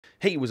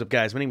Hey, what's up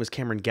guys? My name is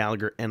Cameron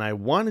Gallagher and I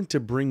wanted to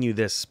bring you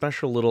this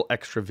special little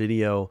extra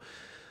video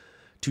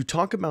to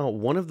talk about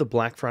one of the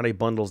Black Friday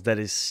bundles that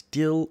is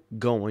still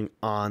going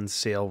on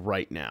sale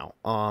right now.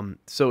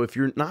 So if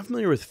you're not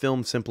familiar with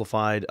Film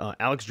Simplified,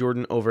 Alex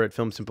Jordan over at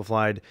Film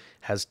Simplified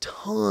has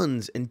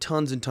tons and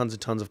tons and tons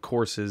and tons of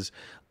courses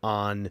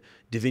on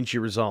Davinci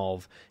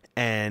Resolve.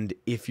 And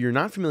if you're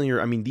not familiar,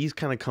 I mean, these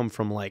kind of come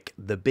from like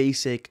the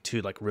basic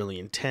to like really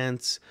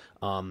intense.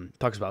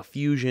 Talks about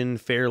Fusion,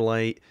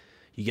 Fairlight.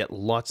 You get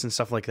LUTs and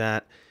stuff like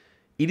that.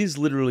 It is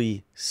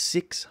literally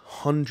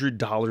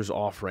 $600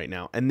 off right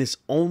now. And this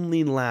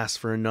only lasts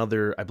for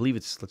another, I believe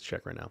it's, let's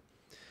check right now,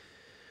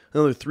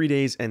 another 3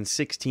 days and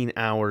 16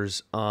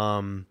 hours.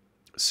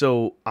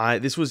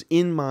 This was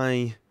in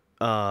my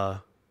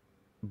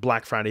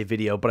Black Friday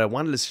video, but I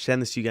wanted to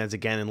send this to you guys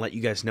again and let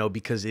you guys know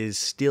because it is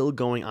still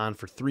going on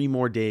for 3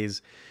 more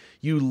days.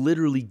 You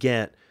literally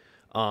get,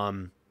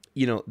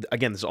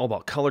 again, this is all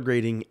about color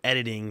grading,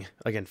 editing,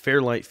 again,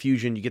 Fairlight,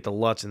 Fusion, you get the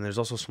LUTs, and there's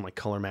also some like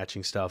color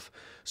matching stuff.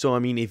 So, I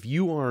mean, if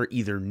you are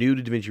either new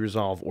to DaVinci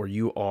Resolve or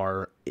you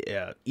are,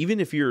 even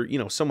if you're,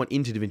 somewhat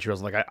into DaVinci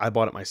Resolve, like I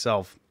bought it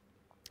myself,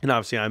 and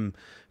obviously I'm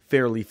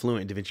fairly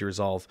fluent in DaVinci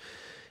Resolve.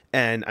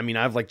 And I mean,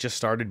 I've like just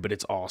started, but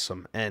it's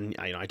awesome. And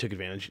I took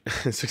advantage.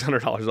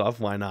 $600 off,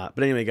 why not?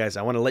 But anyway, guys,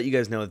 I want to let you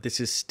guys know that this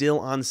is still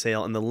on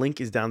sale, and the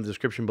link is down in the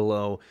description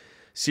below.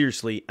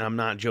 Seriously, and I'm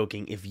not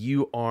joking, if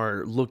you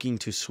are looking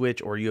to switch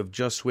or you have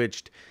just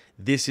switched,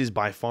 this is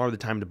by far the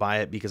time to buy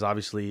it because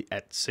obviously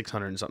at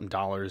 $600 and something,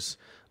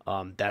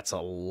 that's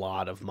a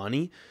lot of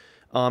money.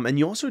 And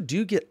you also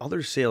do get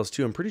other sales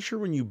too. I'm pretty sure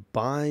when you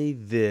buy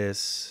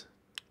this,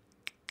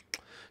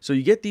 so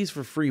you get these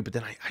for free, but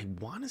then I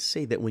want to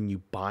say that when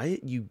you buy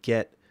it, you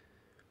get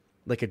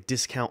like a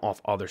discount off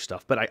other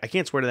stuff. But I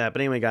can't swear to that.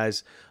 But anyway,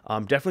 guys,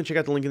 definitely check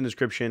out the link in the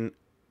description.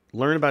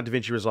 Learn about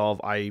DaVinci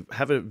Resolve. I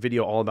have a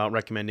video all about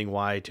recommending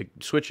why to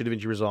switch to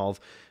DaVinci Resolve,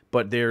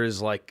 but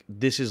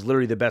this is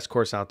literally the best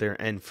course out there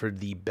and for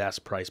the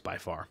best price by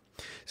far.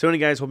 So anyway,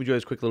 guys, hope you enjoyed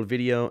this quick little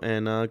video,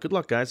 and good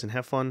luck, guys, and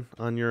have fun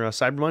on your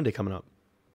Cyber Monday coming up.